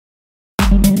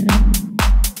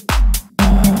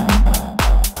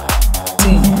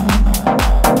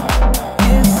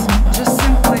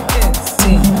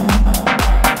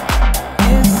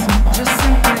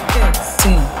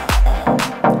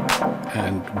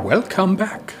Welcome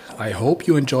back. I hope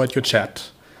you enjoyed your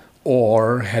chat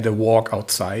or had a walk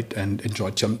outside and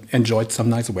enjoyed some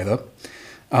nice weather.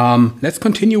 Let's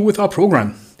continue with our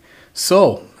program.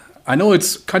 So, I know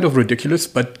it's kind of ridiculous,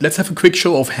 but let's have a quick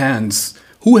show of hands.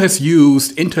 Who has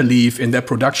used interleave in their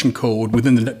production code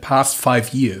within the past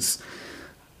 5 years?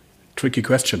 Tricky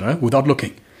question, huh? Without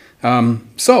looking.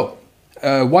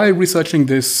 While researching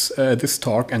this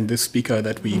talk and this speaker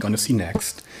that we're going to see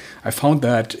next, I found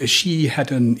that she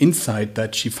had an insight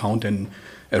that she found in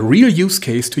a real use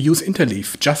case to use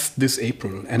interleave just this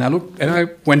April. And I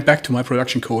went back to my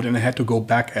production code and I had to go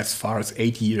back as far as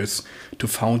 8 years to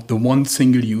find the one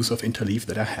single use of interleave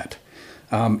that I had.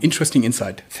 Interesting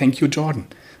insight. Thank you, Jordan.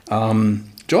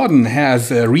 Jordan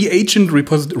has a reagent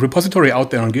repository out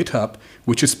there on GitHub,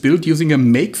 which is built using a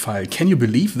makefile. Can you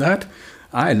believe that?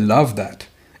 I love that.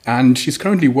 And she's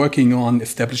currently working on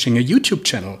establishing a YouTube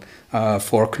channel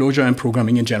for Clojure and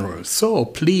programming in general. So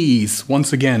please,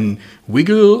 once again,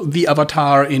 wiggle the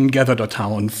avatar in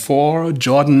Gather.town for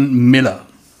Jordan Miller.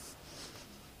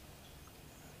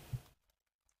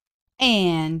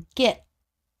 And get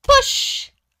push.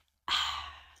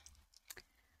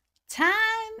 Time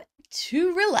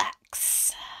to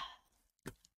relax.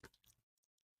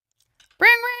 Ring,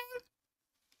 ring.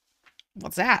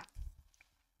 What's that?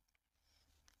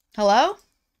 Hello?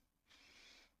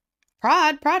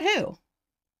 Prod who?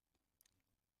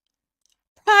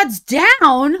 Prod's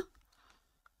down?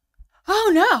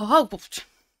 Oh no. Oh,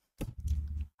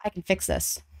 I can fix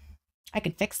this.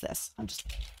 I'm just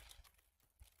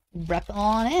repping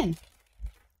on in.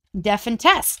 Def and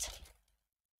test.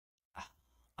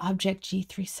 Object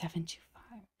G3725.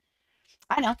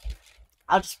 I know.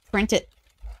 I'll just print it.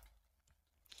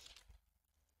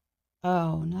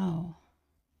 Oh no.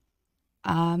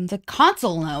 The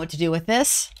console will know what to do with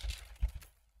this.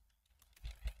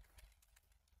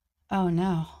 Oh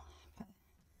no.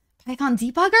 Python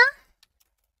debugger?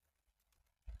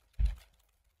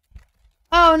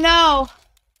 Oh no.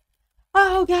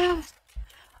 Oh god.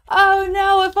 Oh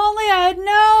no, if only I had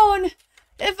known.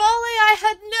 If only I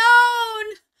had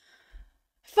known.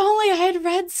 If only I had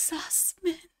read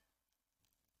Sussman.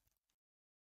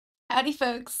 Howdy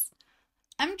folks.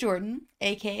 I'm Jordan,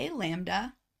 aka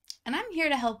Lambda, and I'm here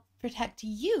to help protect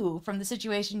you from the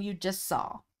situation you just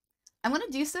saw. I'm going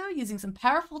to do so using some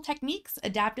powerful techniques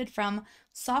adapted from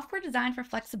Software Designed for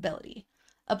Flexibility,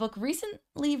 a book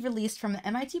recently released from the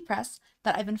MIT Press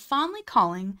that I've been fondly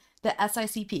calling the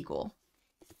SICP Ghoul.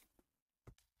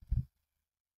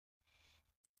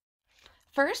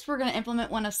 First, we're going to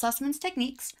implement one of Sussman's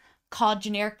techniques called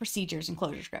generic procedures in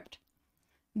Clojurescript.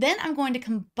 Then I'm going to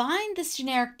combine this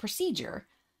generic procedure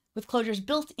with Clojure's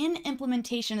built-in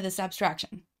implementation of this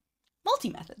abstraction,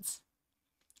 multi-methods.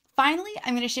 Finally,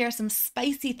 I'm going to share some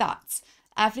spicy thoughts,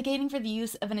 advocating for the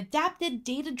use of an adapted,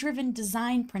 data-driven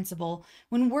design principle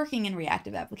when working in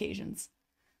reactive applications.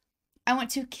 I want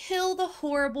to kill the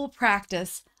horrible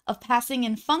practice of passing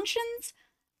in functions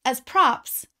as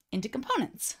props into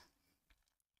components.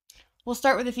 We'll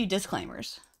start with a few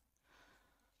disclaimers.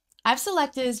 I've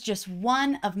selected just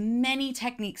one of many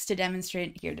techniques to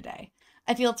demonstrate here today.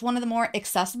 I feel it's one of the more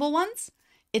accessible ones.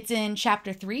 It's in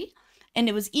chapter 3, and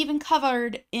it was even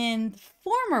covered in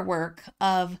former work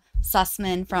of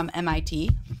Sussman from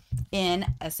MIT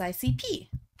in SICP.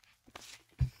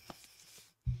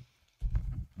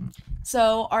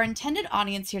 So our intended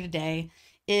audience here today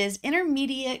is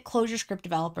intermediate Clojurescript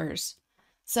developers.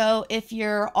 So if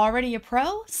you're already a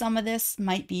pro, some of this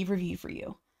might be review for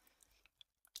you.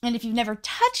 And if you've never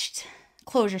touched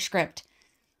Clojurescript,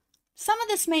 some of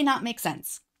this may not make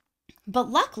sense. But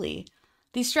luckily,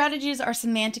 these strategies are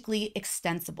semantically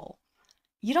extensible.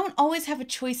 You don't always have a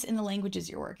choice in the languages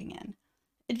you're working in.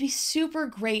 It'd be super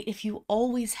great if you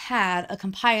always had a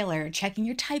compiler checking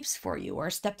your types for you or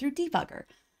a step-through debugger.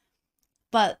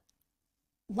 But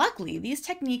luckily, these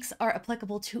techniques are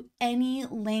applicable to any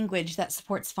language that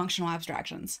supports functional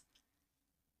abstractions.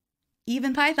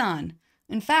 Even Python.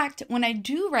 In fact, when I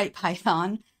do write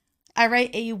Python, I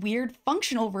write a weird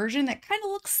functional version that kind of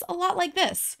looks a lot like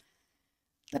this.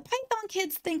 The Python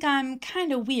kids think I'm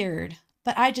kind of weird,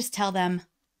 but I just tell them,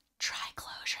 try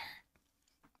Clojure.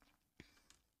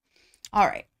 All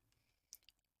right.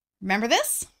 Remember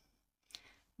this?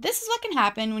 This is what can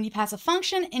happen when you pass a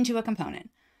function into a component.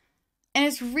 And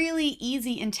it's really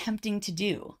easy and tempting to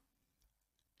do,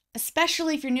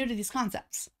 especially if you're new to these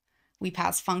concepts. We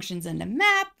pass functions into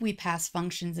map, we pass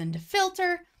functions into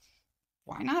filter.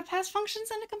 Why not pass functions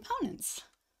into components?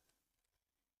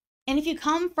 And if you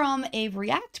come from a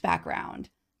React background,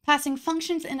 passing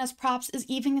functions in as props is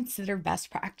even considered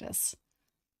best practice.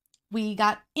 We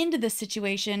got into this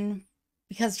situation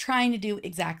because trying to do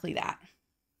exactly that.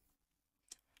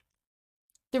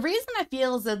 The reason I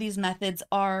feel as though these methods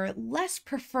are less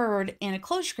preferred in a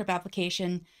ClojureScript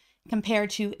application compared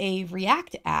to a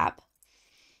React app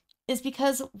is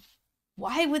because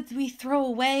why would we throw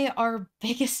away our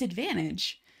biggest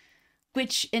advantage?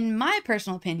 Which, in my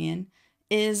personal opinion,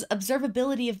 is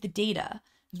observability of the data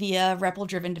via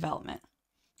REPL-driven development.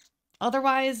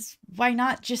 Otherwise, why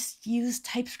not just use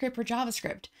TypeScript or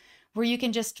JavaScript, where you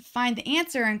can just find the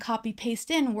answer and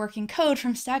copy-paste in working code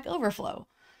from Stack Overflow,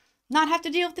 not have to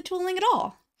deal with the tooling at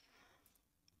all?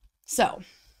 So,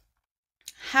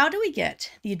 how do we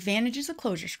get the advantages of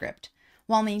ClojureScript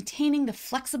while maintaining the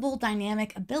flexible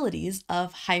dynamic abilities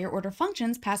of higher order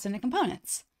functions passed into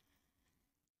components?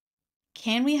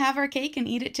 Can we have our cake and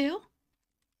eat it too?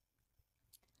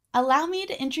 Allow me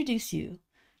to introduce you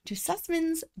to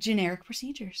Sussman's generic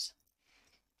procedures.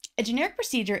 A generic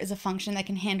procedure is a function that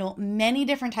can handle many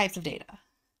different types of data.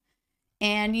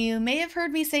 And you may have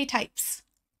heard me say types.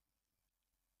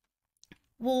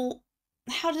 Well,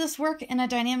 how does this work in a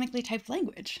dynamically typed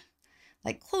language,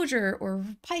 like Clojure or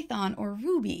Python or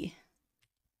Ruby?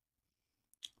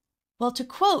 Well, to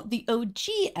quote the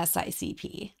OG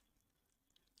SICP,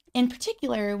 in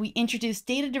particular, we introduced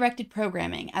data-directed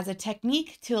programming as a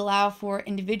technique to allow for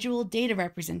individual data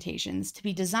representations to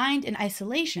be designed in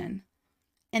isolation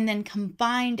and then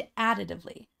combined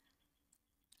additively,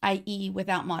 i.e.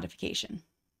 without modification.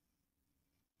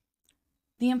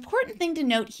 The important thing to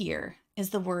note here is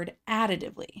the word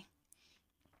additively.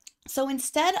 So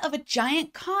instead of a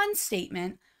giant const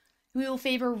statement, we will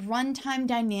favor runtime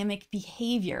dynamic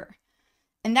behavior.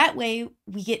 And that way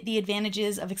we get the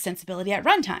advantages of extensibility at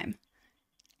runtime,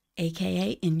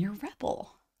 aka in your REPL.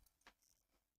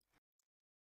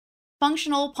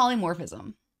 Functional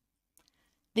polymorphism.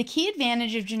 The key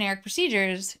advantage of generic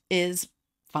procedures is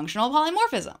functional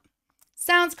polymorphism.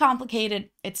 Sounds complicated,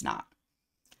 it's not.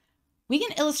 We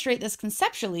can illustrate this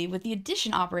conceptually with the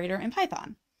addition operator in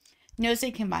Python. Notice they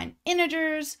combine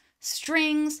integers,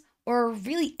 strings, or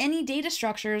really any data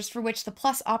structures for which the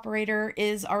plus operator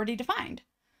is already defined.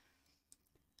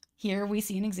 Here we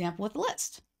see an example with a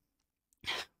list.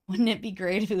 Wouldn't it be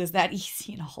great if it was that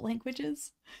easy in all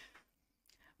languages?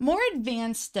 More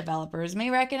advanced developers may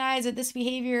recognize that this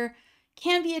behavior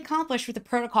can be accomplished with a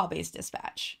protocol-based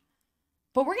dispatch.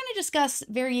 But we're going to discuss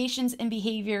variations in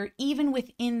behavior even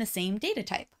within the same data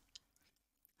type,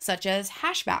 such as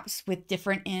hash maps with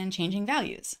different and changing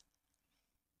values.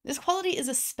 This quality is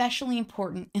especially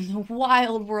important in the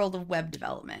wild world of web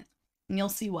development, and you'll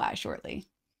see why shortly.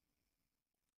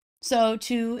 So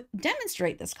to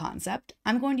demonstrate this concept,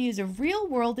 I'm going to use a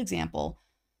real-world example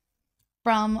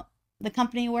from the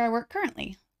company where I work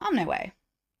currently, OmniWay.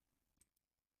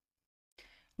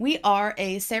 We are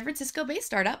a San Francisco-based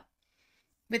startup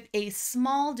with a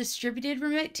small distributed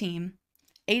remote team,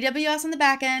 AWS on the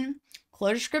back end,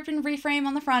 ClojureScript and Reframe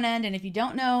on the front end, and if you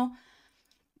don't know,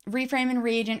 Reframe and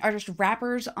Reagent are just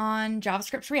wrappers on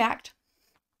JavaScript's React.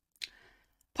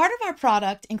 Part of our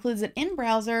product includes an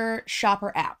in-browser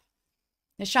shopper app.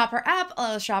 The shopper app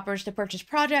allows shoppers to purchase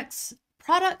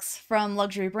products from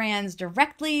luxury brands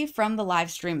directly from the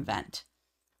live stream event.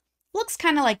 Looks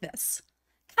kind of like this.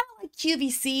 Kind of like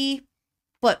QVC,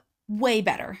 but way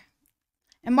better.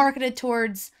 And marketed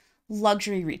towards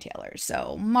luxury retailers.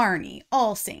 So Marni,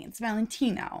 All Saints,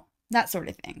 Valentino, that sort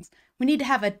of things. We need to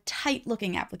have a tight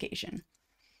looking application.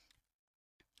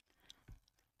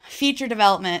 Feature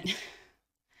development.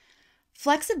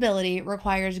 Flexibility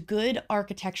requires good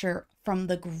architecture from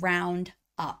the ground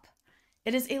up.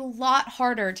 It is a lot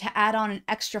harder to add on an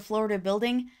extra floor to a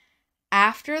building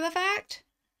after the fact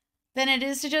than it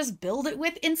is to just build it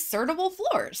with insertable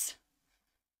floors.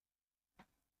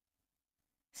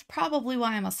 It's probably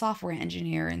why I'm a software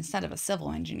engineer instead of a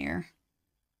civil engineer.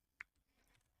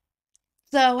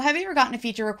 So, have you ever gotten a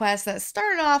feature request that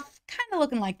started off kind of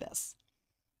looking like this?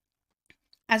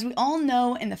 As we all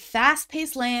know, in the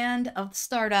fast-paced land of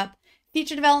startup,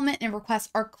 feature development and requests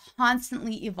are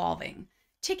constantly evolving.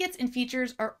 Tickets and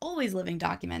features are always living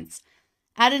documents.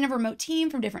 Add in a remote team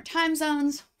from different time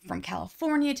zones, from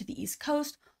California to the East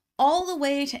Coast, all the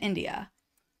way to India.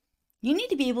 You need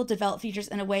to be able to develop features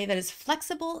in a way that is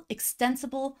flexible,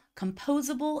 extensible,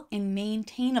 composable, and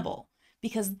maintainable,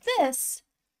 because this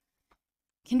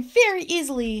can very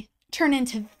easily turn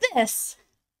into this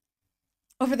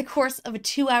over the course of a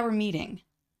 2-hour meeting.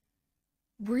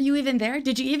 Were you even there?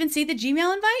 Did you even see the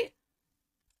Gmail invite?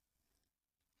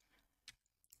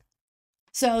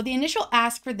 So the initial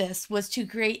ask for this was to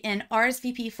create an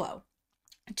RSVP flow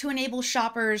to enable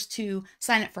shoppers to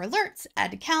sign up for alerts,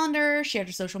 add to calendar, share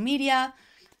to social media.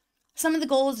 Some of the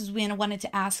goals is we wanted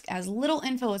to ask as little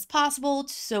info as possible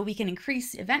so we can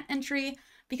increase event entry,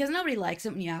 because nobody likes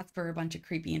it when you ask for a bunch of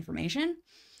creepy information.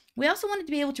 We also wanted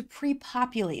to be able to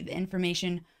pre-populate the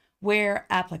information where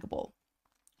applicable.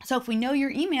 So if we know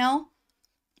your email,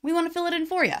 we want to fill it in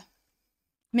for you.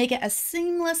 Make it as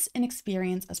seamless an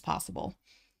experience as possible.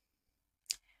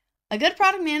 A good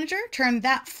product manager turned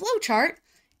that flowchart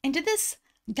into this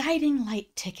guiding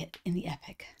light ticket in the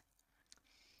epic.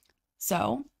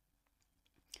 So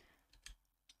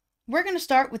we're going to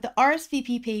start with the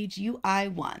RSVP page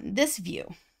UI1, this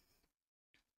view.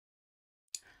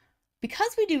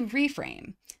 Because we do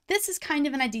reframe, this is kind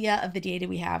of an idea of the data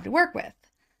we have to work with.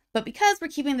 But because we're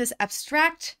keeping this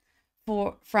abstract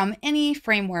from any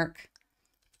framework,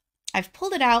 I've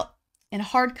pulled it out and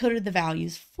hard-coded the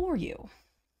values for you.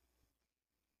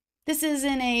 This is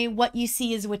in a what you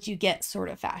see is what you get sort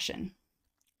of fashion.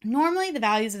 Normally, the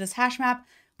values of this hash map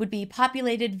would be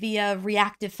populated via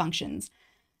reactive functions,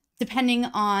 depending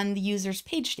on the user's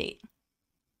page state.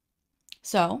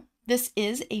 So this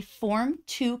is a form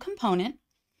 2 component,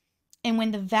 and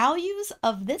when the values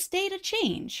of this data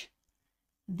change,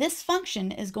 this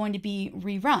function is going to be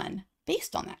rerun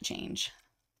based on that change.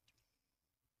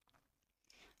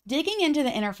 Digging into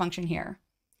the inner function here,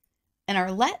 in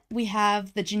our let, we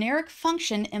have the generic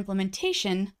function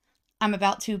implementation I'm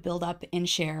about to build up and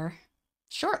share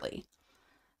shortly.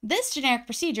 This generic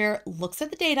procedure looks at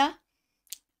the data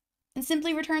and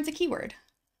simply returns a keyword.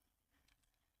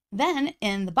 Then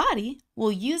in the body,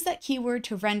 we'll use that keyword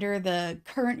to render the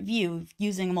current view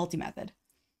using a multi-method.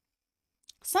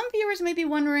 Some viewers may be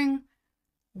wondering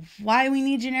why we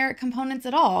need generic components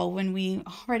at all when we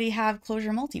already have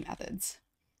Clojure multi-methods.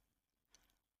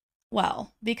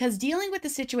 Well, because dealing with a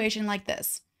situation like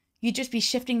this, you'd just be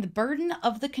shifting the burden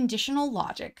of the conditional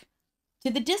logic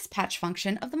to the dispatch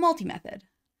function of the multi-method.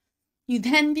 You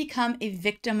then become a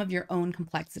victim of your own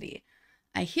complexity.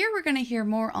 I hear we're going to hear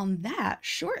more on that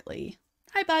shortly.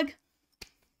 Hi, Bug.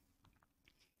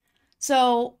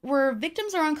 So we're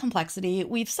victims of our own complexity.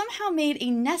 We've somehow made a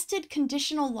nested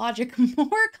conditional logic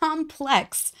more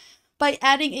complex by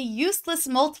adding a useless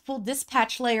multiple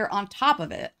dispatch layer on top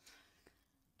of it.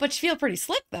 But you feel pretty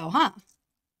slick though, huh?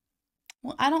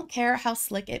 Well, I don't care how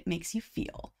slick it makes you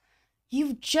feel.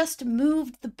 You've just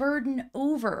moved the burden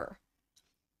over.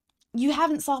 You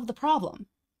haven't solved the problem.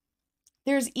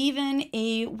 There's even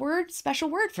a special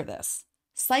word for this,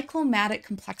 cyclomatic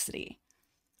complexity.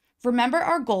 Remember,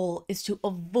 our goal is to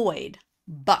avoid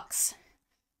bugs.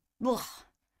 Ugh.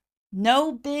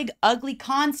 No big ugly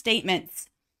con statements.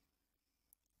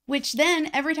 Which then,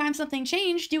 every time something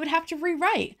changed, you would have to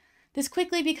rewrite. This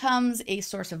quickly becomes a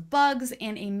source of bugs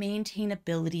and a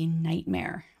maintainability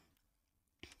nightmare.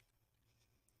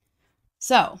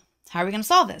 So, how are we going to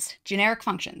solve this? Generic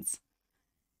functions.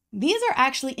 These are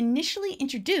actually initially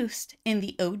introduced in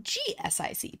the OG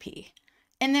SICP,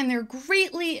 and then they're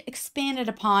greatly expanded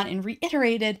upon and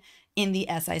reiterated in the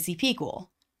SICP goal.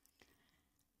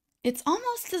 It's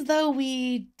almost as though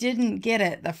we didn't get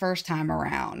it the first time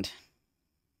around.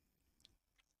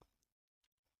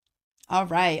 All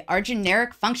right, our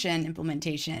generic function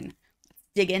implementation. Let's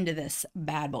dig into this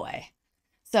bad boy.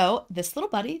 So this little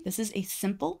buddy, this is a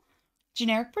simple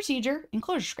generic procedure in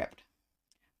Clojurescript.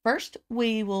 First,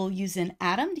 we will use an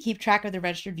atom to keep track of the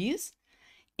registered views,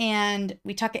 and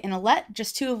we tuck it in a let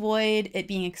just to avoid it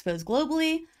being exposed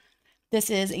globally.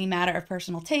 This is a matter of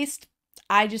personal taste.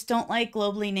 I just don't like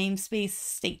globally namespace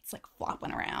states like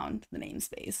flopping around the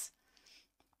namespace.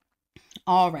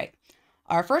 All right,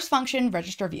 our first function,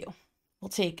 register view. We'll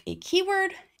take a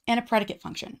keyword and a predicate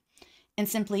function and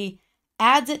simply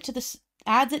adds it to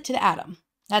the atom.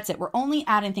 That's it. We're only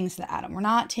adding things to the atom. We're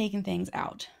not taking things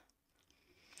out.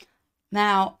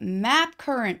 Now, map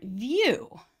current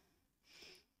view.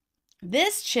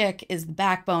 This chick is the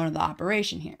backbone of the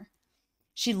operation here.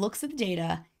 She looks at the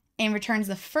data and returns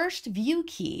the first view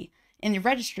key in the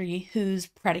registry whose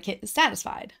predicate is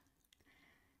satisfied.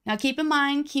 Now, keep in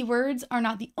mind, keywords are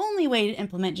not the only way to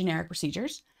implement generic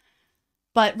procedures.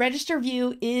 But register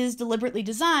view is deliberately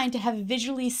designed to have a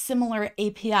visually similar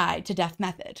API to def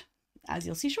method, as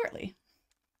you'll see shortly.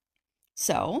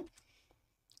 So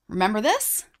remember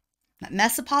this? That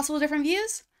mess of possible different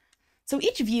views? So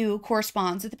each view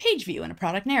corresponds with a page view in a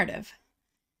product narrative.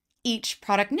 Each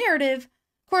product narrative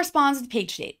corresponds with the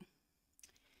page state.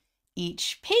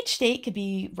 Each page state could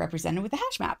be represented with a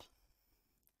hash map.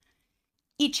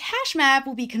 Each hash map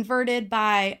will be converted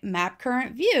by map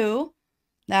current view,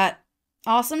 that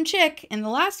awesome chick in the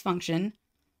last function,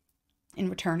 and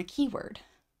return a keyword.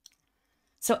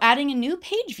 So adding a new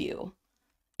page view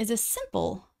is as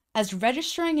simple as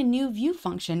registering a new view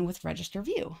function with register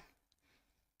view.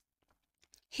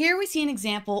 Here we see an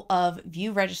example of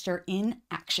view register in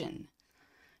action.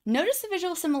 Notice the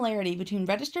visual similarity between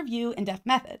register view and def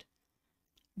method.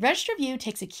 Register view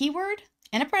takes a keyword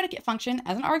and a predicate function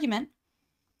as an argument.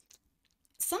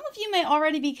 Some of you may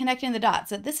already be connecting the dots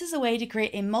that this is a way to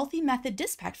create a multi-method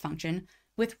dispatch function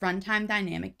with runtime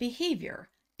dynamic behavior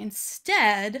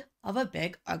instead of a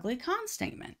big ugly con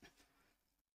statement.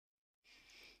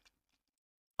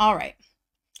 All right,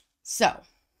 so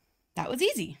that was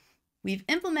easy. We've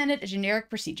implemented a generic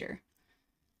procedure.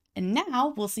 And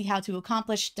now we'll see how to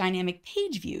accomplish dynamic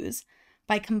page views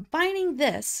by combining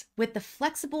this with the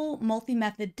flexible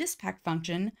multi-method dispatch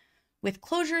function with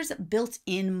Clojure's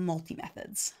built-in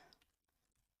multi-methods.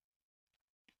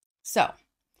 So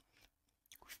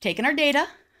we've taken our data,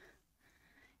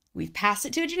 we've passed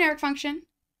it to a generic function,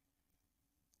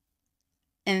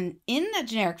 and in that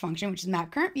generic function, which is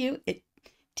map current view, it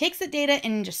takes the data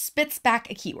and just spits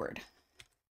back a keyword.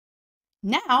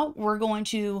 Now we're going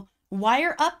to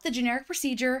wire up the generic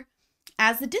procedure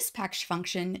as the dispatch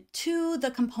function to the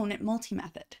component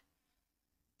multi-method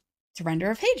to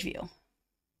render a page view.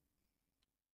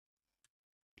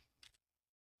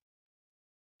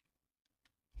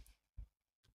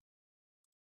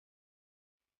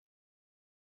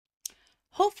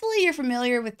 Hopefully you're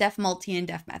familiar with def multi and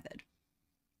def method.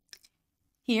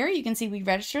 Here you can see we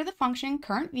register the function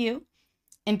current view,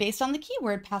 and based on the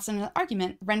keyword passed in an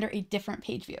argument, render a different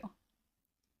page view.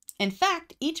 In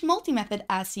fact, each multi-method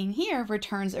as seen here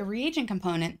returns a reagent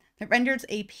component that renders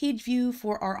a page view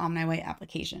for our OmniWay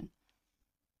application.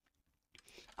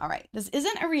 All right, this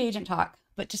isn't a reagent talk,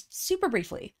 but just super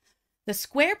briefly. The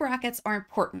square brackets are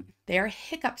important. They are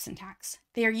hiccup syntax.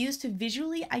 They are used to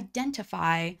visually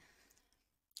identify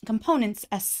components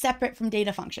as separate from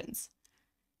data functions.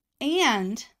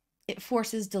 And it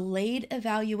forces delayed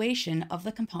evaluation of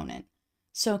the component,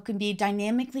 so it can be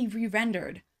dynamically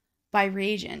re-rendered by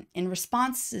reagent in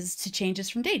responses to changes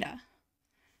from data.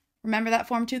 Remember that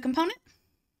Form 2 component?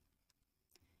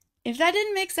 If that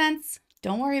didn't make sense,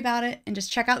 don't worry about it and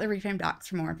just check out the reframe docs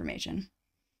for more information.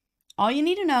 All you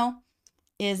need to know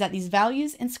is that these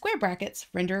values in square brackets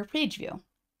render a page view.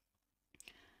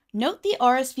 Note the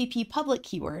RSVP public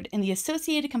keyword in the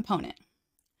associated component,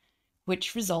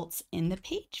 which results in the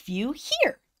page view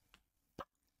here.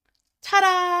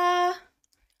 Ta-da!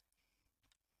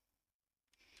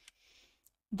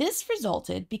 This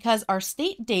resulted because our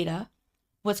state data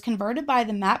was converted by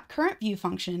the map current view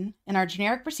function in our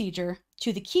generic procedure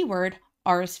to the keyword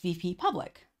RSVP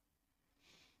public.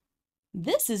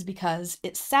 This is because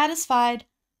it satisfied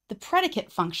the predicate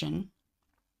function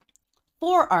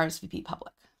for RSVP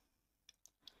public.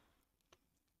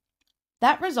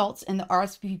 That results in the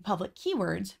RSVP public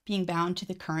keywords being bound to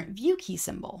the current view key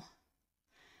symbol.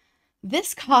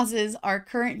 This causes our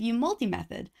current view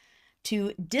multi-method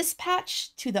to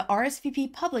dispatch to the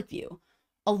RSVP public view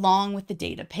along with the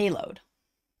data payload.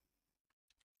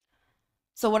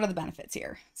 So what are the benefits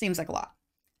here? Seems like a lot.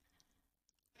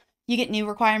 You get new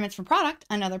requirements for product,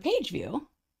 another page view.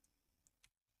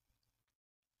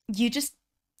 You just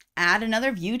add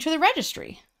another view to the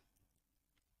registry.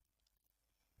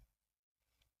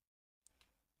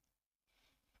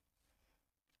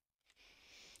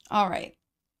 All right,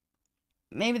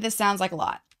 maybe this sounds like a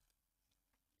lot.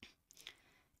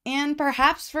 And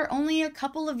perhaps for only a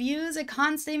couple of views, a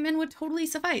con statement would totally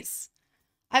suffice.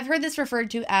 I've heard this referred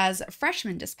to as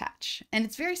freshman dispatch, and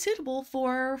it's very suitable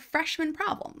for freshman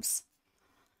problems.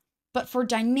 But for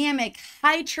dynamic,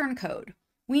 high churn code,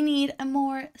 we need a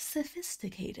more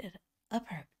sophisticated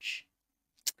approach.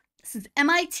 This is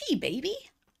MIT, baby.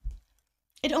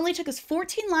 It only took us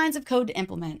 14 lines of code to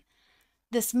implement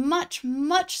this much,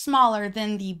 much smaller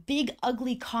than the big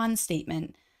ugly con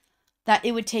statement that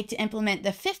it would take to implement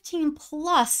the 15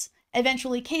 plus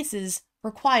eventually cases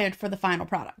required for the final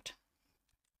product.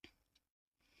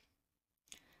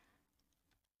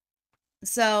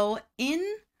 So in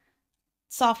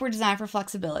Software Design for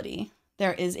Flexibility,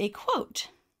 there is a quote.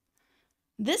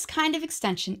 This kind of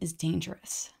extension is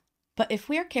dangerous, but if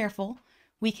we are careful,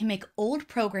 we can make old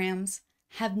programs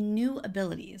have new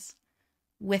abilities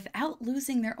without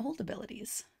losing their old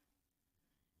abilities.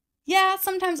 Yeah,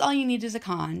 sometimes all you need is a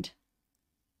cond.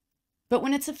 But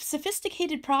when it's a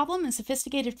sophisticated problem and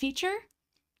sophisticated feature,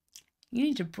 you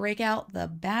need to break out the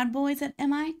bad boys at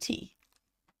MIT.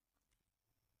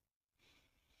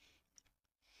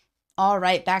 All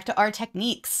right, back to our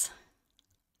techniques.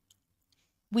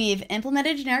 We've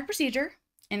implemented a generic procedure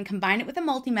and combined it with a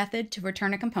multi-method to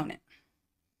return a component.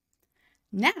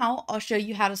 Now I'll show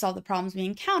you how to solve the problems we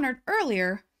encountered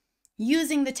earlier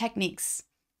using the techniques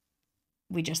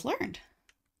we just learned.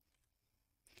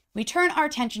 we turn our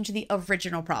attention to the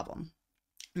original problem.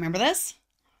 Remember this?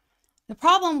 The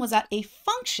problem was that a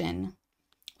function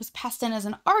was passed in as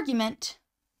an argument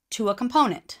to a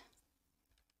component.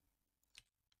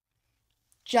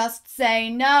 Just say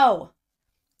no.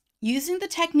 Using the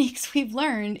techniques we've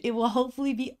learned, it will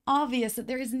hopefully be obvious that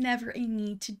there is never a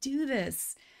need to do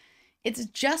this. It's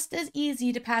just as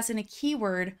easy to pass in a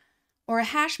keyword or a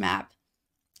hash map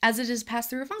as it is to pass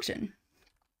through a function.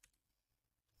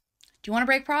 Do you want to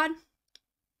break prod?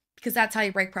 Because that's how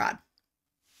you break prod.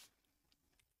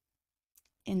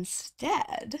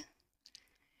 Instead,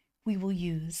 we will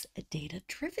use a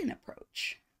data-driven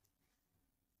approach.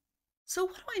 So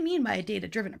what do I mean by a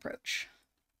data-driven approach?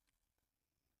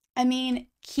 I mean,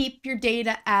 keep your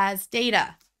data as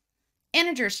data.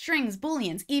 Integers, strings,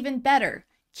 booleans, even better.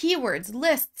 Keywords,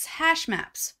 lists, hash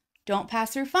maps. Don't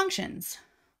pass through functions.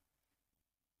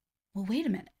 Well, wait a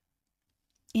minute.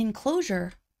 In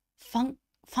Clojure,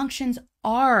 functions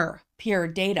are pure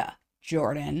data,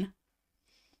 Jordan.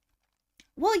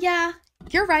 Well, yeah,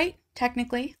 you're right,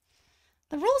 technically.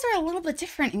 The rules are a little bit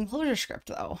different in Clojurescript,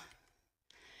 though.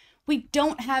 We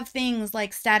don't have things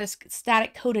like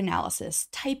static code analysis,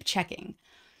 type checking,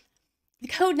 the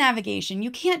code navigation. You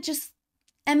can't just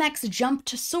MX jump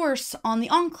to source on the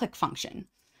onClick function.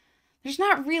 There's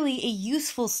not really a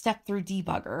useful step-through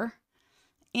debugger.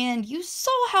 And you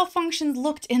saw how functions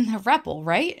looked in the REPL,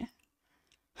 right?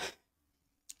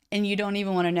 And you don't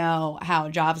even want to know how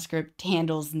JavaScript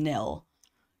handles nil.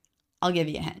 I'll give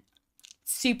you a hint.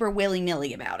 Super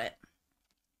willy-nilly about it.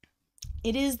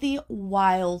 It is the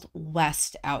Wild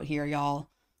West out here, y'all.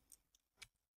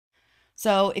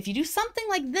 So if you do something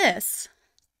like this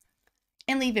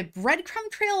and leave a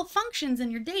breadcrumb trail of functions in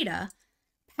your data,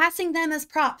 passing them as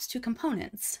props to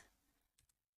components,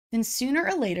 then sooner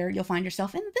or later you'll find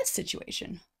yourself in this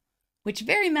situation, which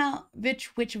very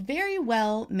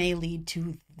well may lead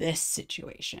to this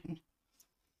situation.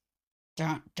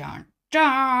 Dun, dun,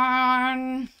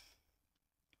 dun.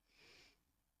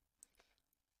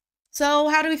 So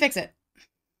how do we fix it?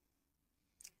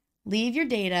 Leave your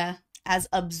data as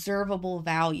observable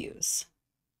values.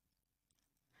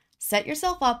 Set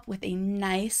yourself up with a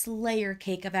nice layer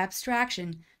cake of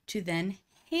abstraction to then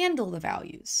handle the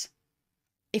values.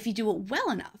 If you do it well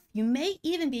enough, you may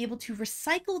even be able to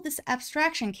recycle this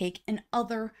abstraction cake in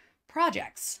other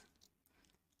projects.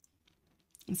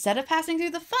 Instead of passing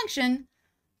through the function,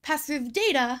 pass through the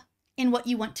data in what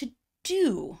you want to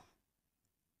do.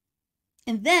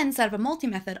 And then set up a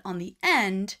multi-method on the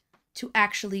end to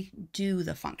actually do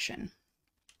the function.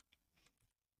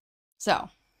 So,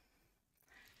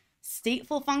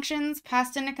 stateful functions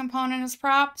passed in a component as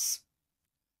props,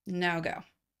 no go.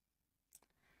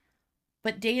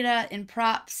 But data in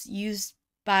props used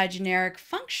by generic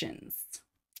functions,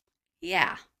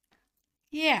 yeah,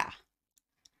 I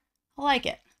like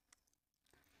it.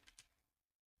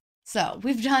 So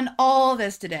we've done all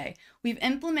this today. We've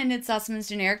implemented Sussman's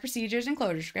generic procedures in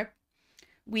Clojurescript.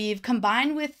 We've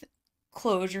combined with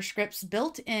Clojurescript's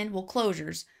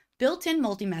Clojure's built-in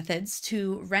multi-methods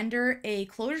to render a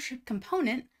Clojurescript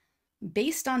component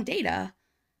based on data.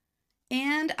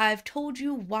 And I've told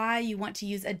you why you want to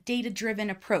use a data-driven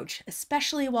approach,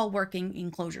 especially while working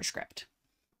in Clojurescript.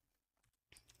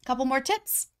 Couple more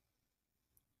tips.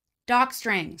 Doc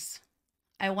strings.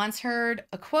 I once heard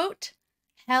a quote,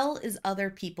 "Hell is other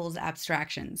people's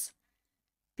abstractions."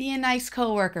 Be a nice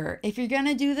coworker. If you're going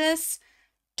to do this,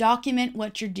 document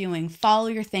what you're doing. Follow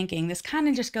your thinking. This kind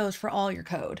of just goes for all your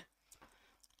code.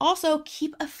 Also,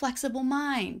 keep a flexible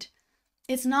mind.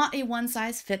 It's not a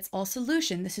one-size-fits-all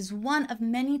solution. This is one of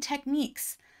many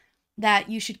techniques that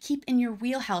you should keep in your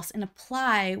wheelhouse and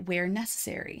apply where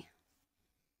necessary.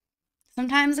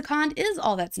 Sometimes a cond is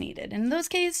all that's needed. In those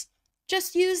cases,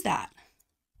 just use that.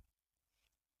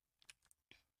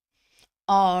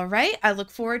 All right, I look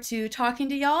forward to talking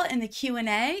to y'all in the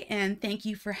Q&A, and thank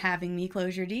you for having me,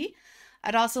 clojureD.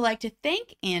 I'd also like to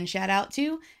thank and shout out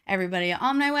to everybody at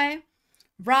Omniway,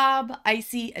 Rob,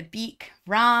 Icy, Abik,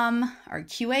 Ram, our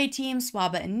QA team,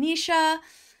 Swaba and Nisha,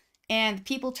 and the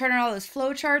people turning all those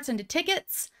flowcharts into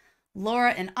tickets,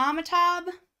 Laura and Amitabh.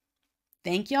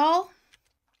 Thank y'all.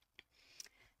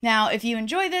 Now, if you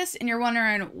enjoy this and you're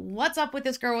wondering what's up with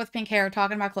this girl with pink hair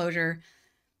talking about Clojure,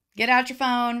 get out your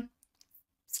phone,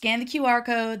 scan the QR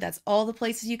code. That's all the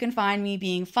places you can find me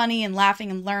being funny and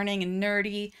laughing and learning and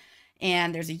nerdy.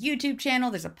 And there's a YouTube channel.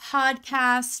 There's a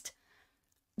podcast.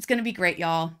 It's going to be great,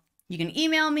 y'all. You can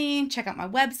email me, check out my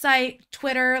website,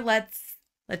 Twitter. Let's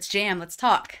jam. Let's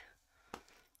talk.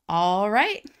 All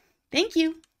right. Thank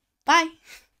you. Bye.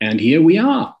 And here we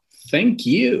are. Thank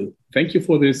you. Thank you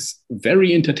for this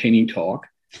very entertaining talk.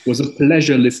 It was a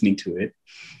pleasure listening to it.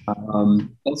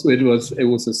 Also, it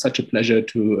was such a pleasure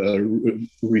to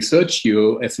research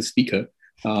you as a speaker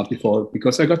before,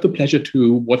 because I got the pleasure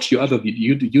to watch your other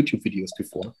YouTube videos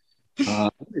before. I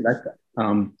really like that.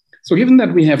 So given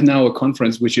that we have now a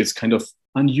conference which is kind of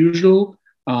unusual,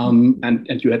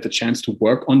 and you had the chance to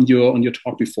work on your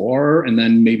talk before, and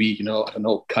then maybe, I don't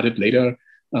know, cut it later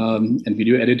and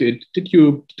video edit it, do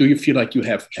you feel like you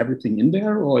have everything in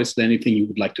there, or is there anything you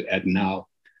would like to add now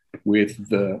with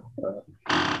the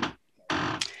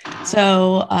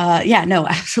yeah, no,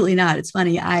 absolutely not. It's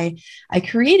funny. I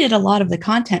created a lot of the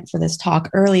content for this talk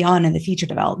early on in the feature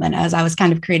development as I was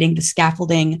kind of creating the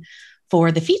scaffolding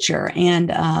for the feature.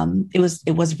 And it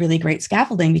was really great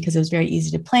scaffolding because it was very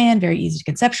easy to plan, very easy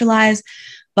to conceptualize.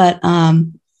 But,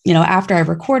 after I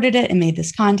recorded it and made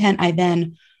this content, I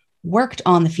then worked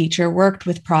on the feature, worked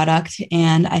with product.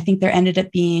 And I think there ended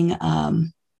up being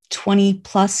 20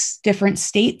 plus different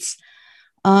states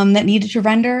that needed to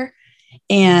render.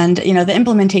 And, the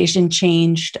implementation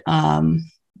changed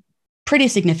pretty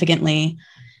significantly.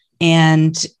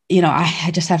 And,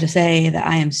 I just have to say that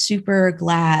I am super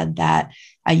glad that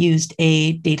I used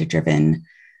a data-driven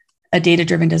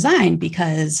design,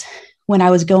 because when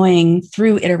I was going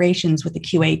through iterations with the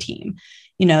QA team,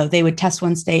 they would test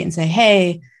one state and say,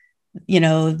 hey,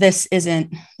 this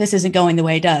isn't going the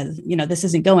way it does. This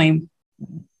isn't going,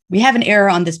 we have an error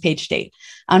on this page state.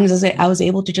 I was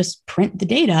able to just print the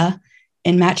data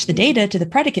and match the data to the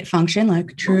predicate function,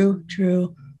 like true,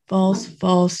 true, false,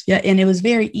 false. Yeah. And it was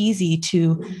very easy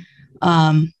to,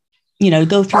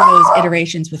 go through those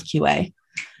iterations with QA.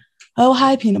 Oh,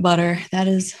 hi, peanut butter. That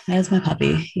is my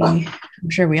puppy. I'm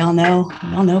sure we all know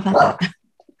about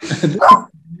that.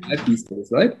 These days,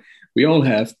 right? We all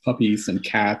have puppies and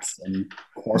cats and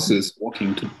horses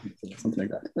walking to something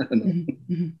like that.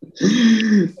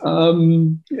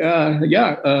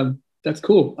 That's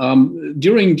cool.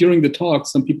 During the talk,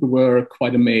 some people were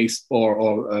quite amazed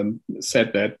or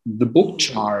said that the book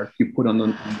chart you put on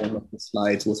one of the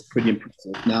slides was pretty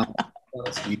impressive. Now,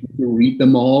 honestly, did you read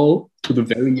them all to the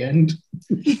very end?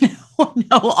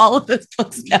 No, all of those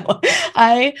books. No,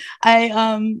 I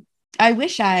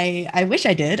wish I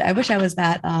did. I wish I was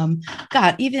that. I'm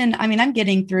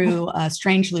getting through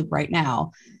Strange Loop right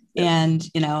now. Yeah. And,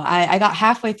 I got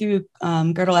halfway through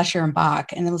Gödel, Escher, and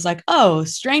Bach, and it was like, oh,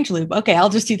 Strange Loop. Okay, I'll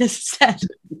just do this instead.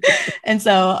 And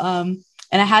so,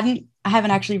 and I haven't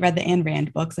actually read the Ayn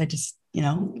Rand books. I just,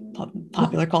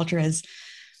 popular culture has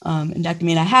inducted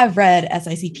me. And I have read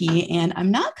SICP, and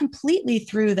I'm not completely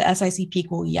through the SICP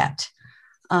goal yet.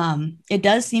 It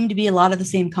does seem to be a lot of the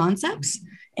same concepts.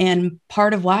 And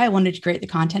part of why I wanted to create the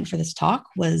content for this talk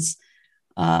was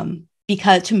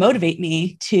because to motivate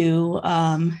me to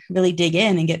really dig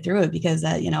in and get through it, because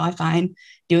I find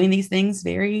doing these things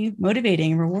very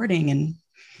motivating and rewarding and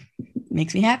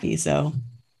makes me happy. So,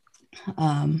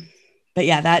 but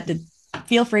yeah,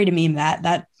 feel free to meme that.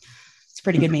 That's a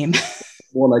pretty good meme.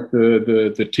 More like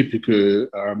the typical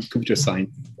computer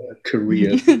science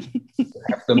career.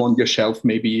 Have them on your shelf,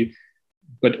 maybe,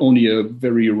 but only a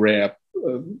very rare.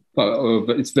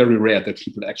 It's very rare that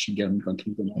people actually get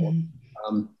into them all.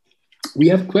 We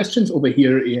have questions over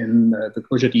here in the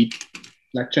clojureD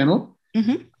Slack channel.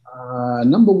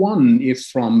 Number one is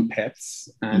from Pets,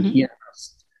 and he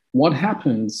asked, what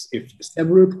happens if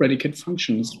several predicate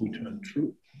functions return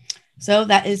true? So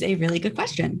that is a really good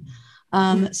question.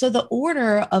 So the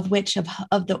order of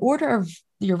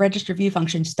your register view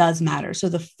functions does matter. So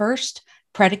the first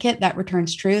predicate that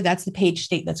returns true, that's the page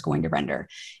state that's going to render.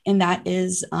 And that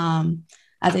is,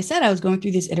 as I said, I was going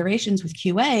through these iterations with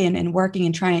QA and working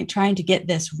and trying to get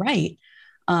this right.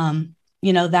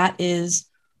 That is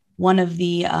one of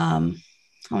the, I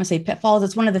want to say pitfalls.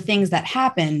 It's one of the things that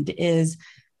happened is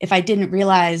if I didn't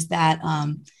realize that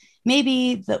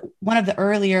maybe one of the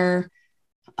earlier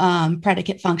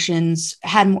predicate functions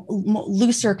had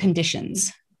looser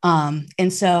conditions.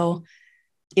 And so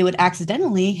it would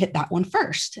accidentally hit that one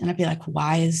first. And I'd be like,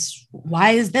 why is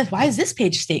this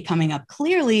page state coming up?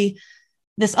 Clearly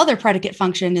this other predicate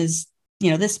function is,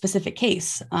 this specific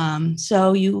case.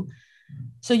 So you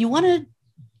want to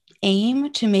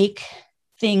aim to make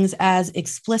things as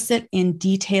explicit and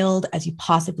detailed as you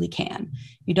possibly can.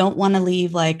 You don't want to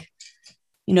leave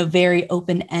very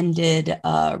open-ended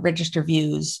register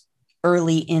views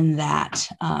early in that,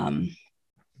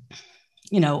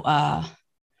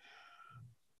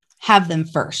 have them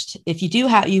first. If you do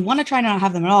you want to try not to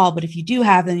have them at all, but if you do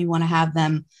have them, you want to have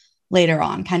them later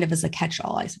on, kind of as a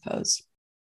catch-all, I suppose.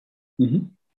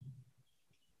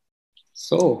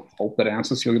 So, hope that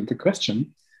answers the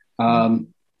question.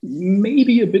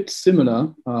 Maybe a bit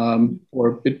similar or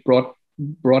a bit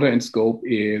broader in scope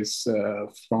is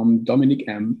from Dominic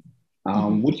M.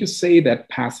 Would you say that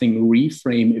passing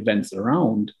reframe events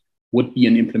around would be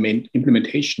an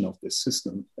implementation of this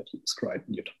system that you described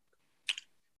in your talk?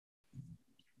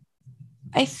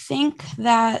 I think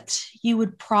that you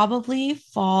would probably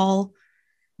fall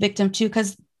victim to,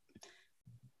 because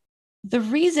the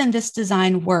reason this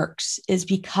design works is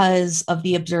because of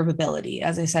the observability,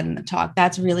 as I said in the talk.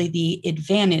 That's really the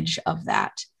advantage of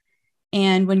that.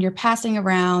 And when you're passing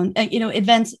around,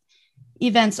 events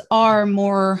are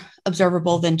more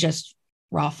observable than just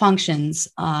raw functions.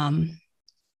 I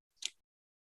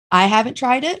haven't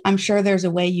tried it. I'm sure there's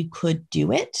a way you could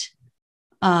do it.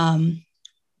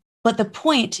 But the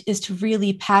point is to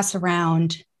really pass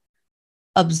around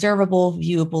observable,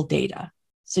 viewable data.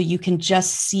 So you can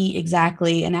just see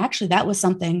exactly, and actually that was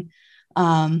something,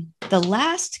 the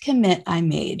last commit I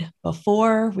made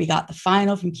before we got the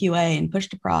final from QA and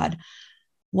pushed to prod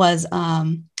was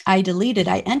I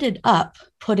ended up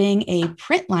putting a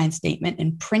print line statement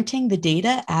and printing the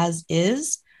data as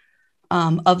is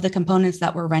of the components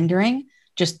that we're rendering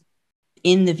just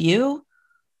in the view.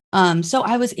 So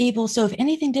if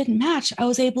anything didn't match, I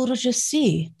was able to just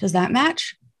see, does that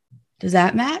match? Does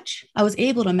that match? I was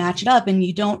able to match it up, and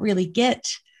you don't really get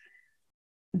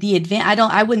the advantage.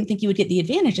 I wouldn't think you would get the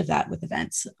advantage of that with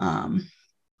events.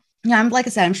 Like I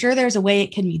said, I'm sure there's a way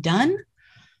it can be done.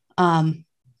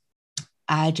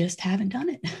 I just haven't done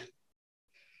it.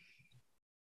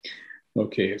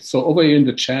 Okay, so over here in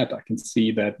the chat, I can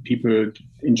see that people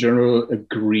in general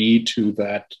agree to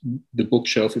that the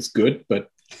bookshelf is good,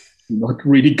 but not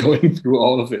really going through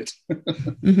all of it.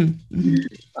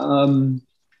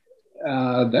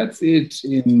 That's it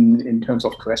in terms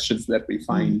of questions that we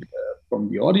find from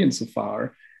the audience so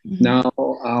far. Now,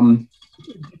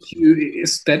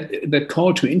 is that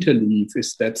call to interleave,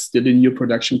 is that still in your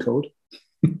production code?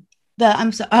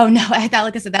 Oh no, I thought,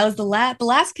 like I said, that was the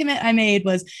last commit I made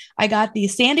was I got the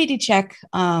sanity check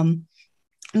from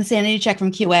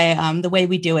QA. The way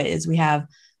we do it is I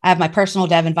have my personal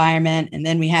dev environment, and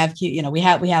then we have we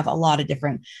have a lot of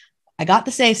different. I got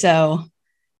the say so,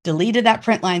 deleted that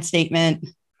print line statement,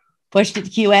 pushed it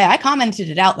to QA. I commented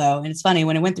it out though, and it's funny,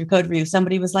 when it went through code review,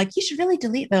 somebody was like, "You should really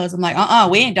delete those." I'm like,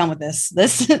 we ain't done with this.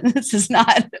 This is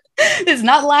not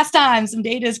the last time some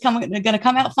data is going to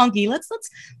come out funky. Let's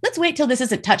wait till this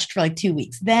isn't touched for like 2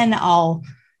 weeks. Then I'll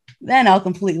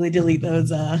completely delete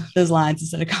those lines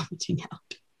instead of commenting out.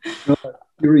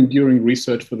 During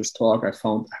research for this talk,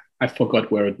 I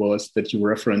forgot where it was that you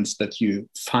referenced that you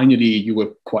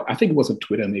were quite, I think it was on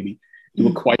Twitter maybe, you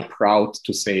were quite proud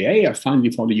to say, "Hey, I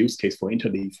finally found a use case for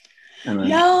interleave."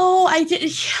 No, I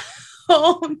did.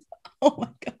 Oh my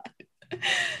God.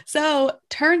 So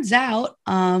turns out,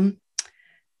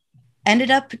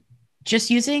 ended up just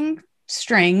using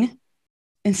string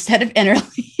instead of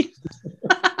interleave.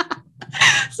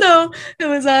 So it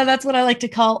was, that's what I like to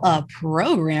call a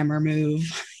programmer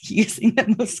move, using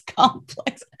the most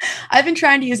complex. I've been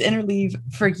trying to use interleave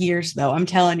for years, though. I'm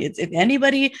telling you, if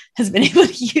anybody has been able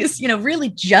to use, really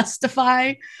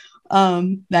justify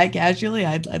that casually,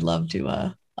 I'd love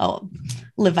to I'll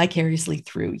live vicariously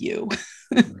through you.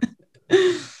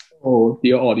 Oh,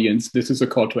 dear audience, this is a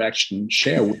call to action.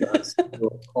 Share with us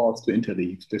your calls to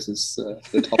interleave. This is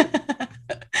the topic.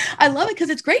 I love it because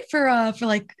it's great for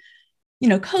like,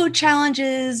 code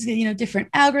challenges,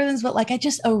 different algorithms, but like a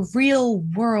real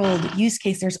world use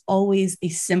case, there's always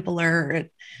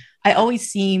I always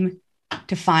seem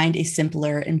to find a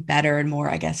simpler and better and more,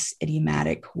 I guess,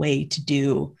 idiomatic way to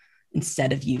do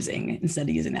instead of using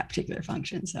that particular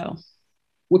function. So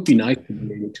would be nice to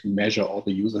be able to measure all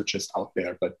the usages out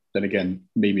there, but then again,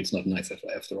 maybe it's not nice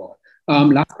after all.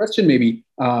 Last question, maybe.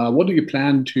 What do you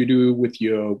plan to do with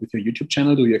your YouTube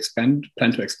channel? Do you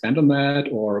plan to expand on that,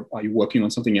 or are you working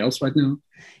on something else right now?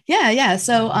 Yeah.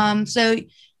 So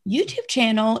YouTube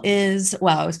channel is,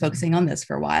 I was focusing on this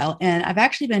for a while, and I've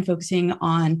actually been focusing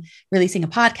on releasing a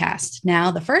podcast.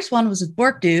 Now, the first one was with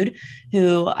Bork Dude,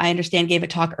 who I understand gave a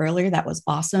talk earlier. That was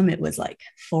awesome. It was like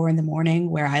 4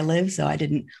 a.m. where I live, so I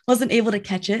wasn't able to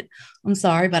catch it. I'm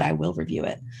sorry, but I will review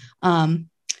it.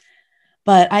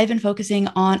 But I've been focusing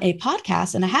on a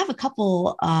podcast, and I have a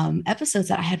couple episodes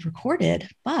that I had recorded,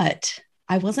 but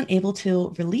I wasn't able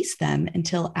to release them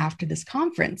until after this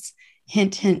conference.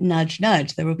 Hint, hint, nudge,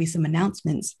 nudge. There will be some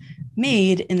announcements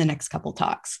made in the next couple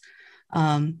talks.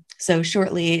 So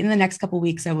shortly, in the next couple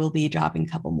weeks, I will be dropping a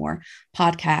couple more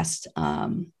podcast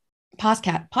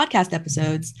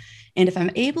episodes. And if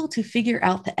I'm able to figure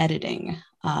out the editing,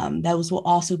 those will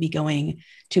also be going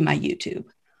to my YouTube.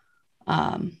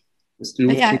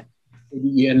 Still ADE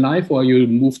in life, or you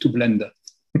move to Blender?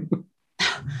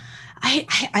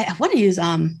 I want to use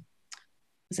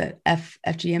is it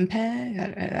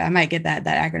FGMPEG? I might get that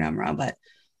acronym wrong, but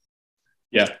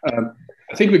yeah,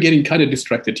 I think we're getting kind of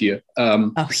distracted here.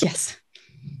 Yes.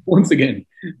 Once again,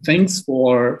 thanks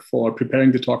for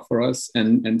preparing the talk for us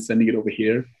and sending it over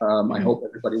here. I hope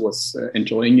everybody was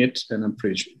enjoying it, and I'm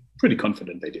pretty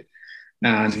confident they did.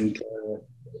 And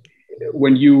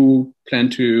when you plan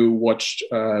to watch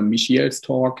Michiel's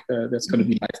talk, there's going to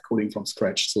be live coding from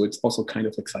scratch, so it's also kind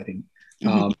of exciting.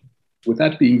 With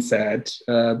that being said,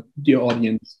 dear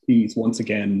audience, please once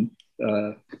again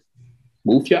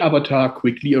move your avatar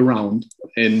quickly around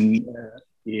in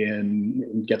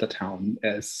Gather Town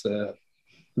as a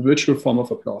virtual form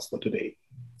of applause for today.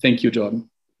 Thank you,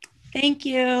 Jordan. Thank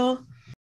you.